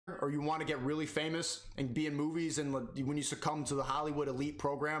or you want to get really famous and be in movies, and when you succumb to the Hollywood elite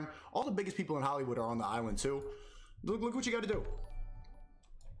program, all the biggest people in Hollywood are on the island too. Look what you got to do.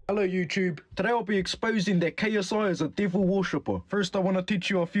 Hello YouTube, today I'll be exposing that KSI is a devil worshipper. First I want to teach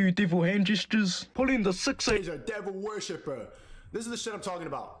you a few devil hand gestures. Pulling the 6-8. He's a devil worshipper. This is the shit I'm talking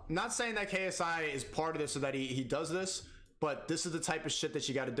about. I'm not saying that KSI is part of this or that he does this, but this is the type of shit that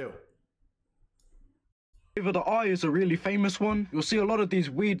you got to do. Over the eye is a really famous one. You'll see a lot of these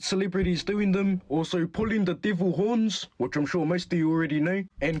weird celebrities doing them. Also pulling the devil horns, which I'm sure most of you already know,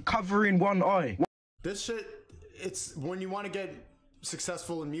 and covering one eye. This shit, it's when you want to get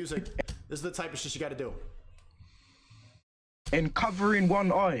successful in music, this is the type of shit you got to do. And covering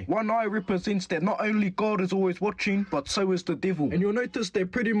one eye. One eye represents that not only God is always watching, but so is the devil. And you'll notice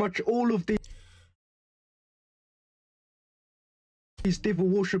that pretty much all of these devil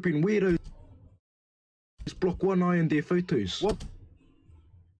worshipping weirdos block one eye in their photos. What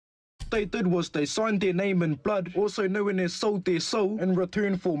they did was they signed their name in blood, also known as sold their soul, in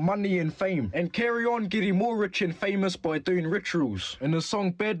return for money and fame, and carry on getting more rich and famous by doing rituals. In the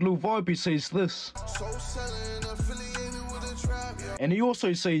song Bad Lil Vibe he says this. And he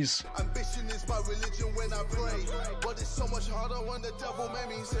also says, ambition is my religion when I pray, but it's so much harder when the devil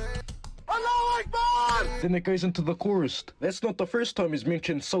made me say, Allah Akbar! Then it goes into the chorus. That's not the first time he's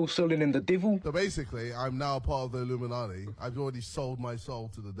mentioned soul selling and the devil. So basically, I'm now part of the Illuminati. I've already sold my soul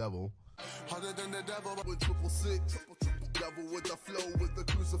to the devil. Harder than the devil with 666. Devil with the flow with the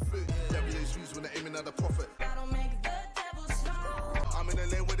crucifix. Devil is used when they're aiming at the prophet. That'll make the devil strong. I'm in a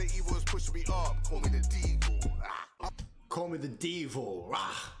lane where the evil is pushing me up. Call me the devil. Call me the devil.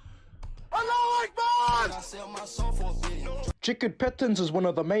 Allah Akbar! Checkered patterns is one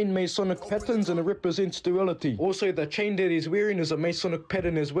of the main Masonic patterns and it represents duality. Also the chain that he's wearing is a Masonic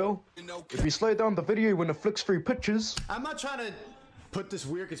pattern as well. If you slow down the video when it flicks through pictures. I'm not trying to put this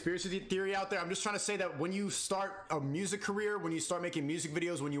weird conspiracy theory out there. I'm just trying to say that when you start a music career, when you start making music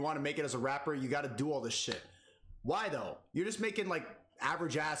videos, when you want to make it as a rapper, you got to do all this shit. Why though? You're just making like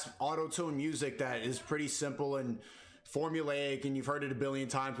average ass auto-tune music that is pretty simple and formulaic, and you've heard it a billion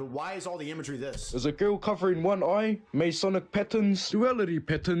times, but why is all the imagery this? There's a girl covering one eye, Masonic patterns, duality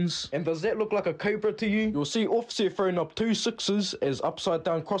patterns, and does that look like a cobra to you? You'll see Offset throwing up 2 6s as upside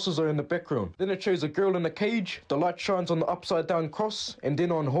down crosses are in the background. Then it shows a girl in a cage, the light shines on the upside down cross, and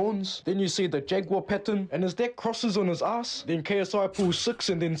then on horns. Then you see the jaguar pattern, and as that crosses on his ass, then KSI pulls 6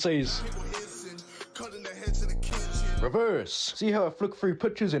 and then says, reverse. See how I flick through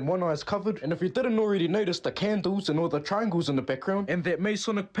pictures and one eye's covered? And if you didn't already notice the candles and all the triangles in the background, and that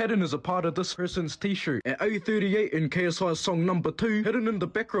Masonic pattern is a part of this person's t-shirt. At 038 in KSI's song number 2, hidden in the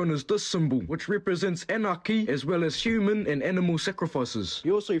background is this symbol, which represents anarchy as well as human and animal sacrifices.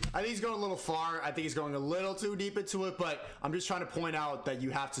 He also... I think he's going a little far. I think he's going a little too deep into it, but I'm just trying to point out that you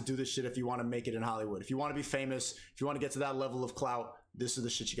have to do this shit if you want to make it in Hollywood. If you want to be famous, if you want to get to that level of clout, this is the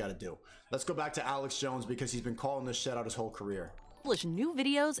shit you got to do. Let's go back to Alex Jones because he's been calling this shit out his whole career. Publish new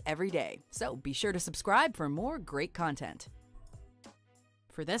videos every day, so be sure to subscribe for more great content.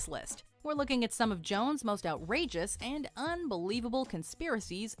 For this list, we're looking at some of Jones' most outrageous and unbelievable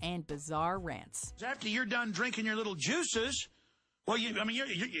conspiracies and bizarre rants. After you're done drinking your little juices, well,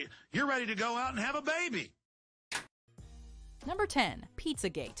 you're ready to go out and have a baby. Number 10,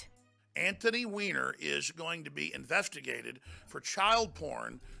 Pizzagate. Anthony Weiner is going to be investigated for child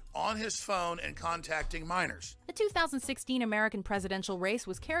porn on his phone and contacting minors. The 2016 American presidential race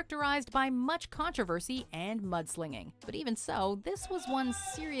was characterized by much controversy and mudslinging. But even so, this was one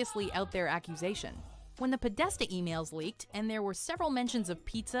seriously out there accusation. When the Podesta emails leaked, and there were several mentions of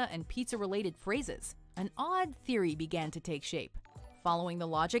pizza and pizza-related phrases, an odd theory began to take shape. Following the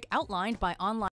logic outlined by online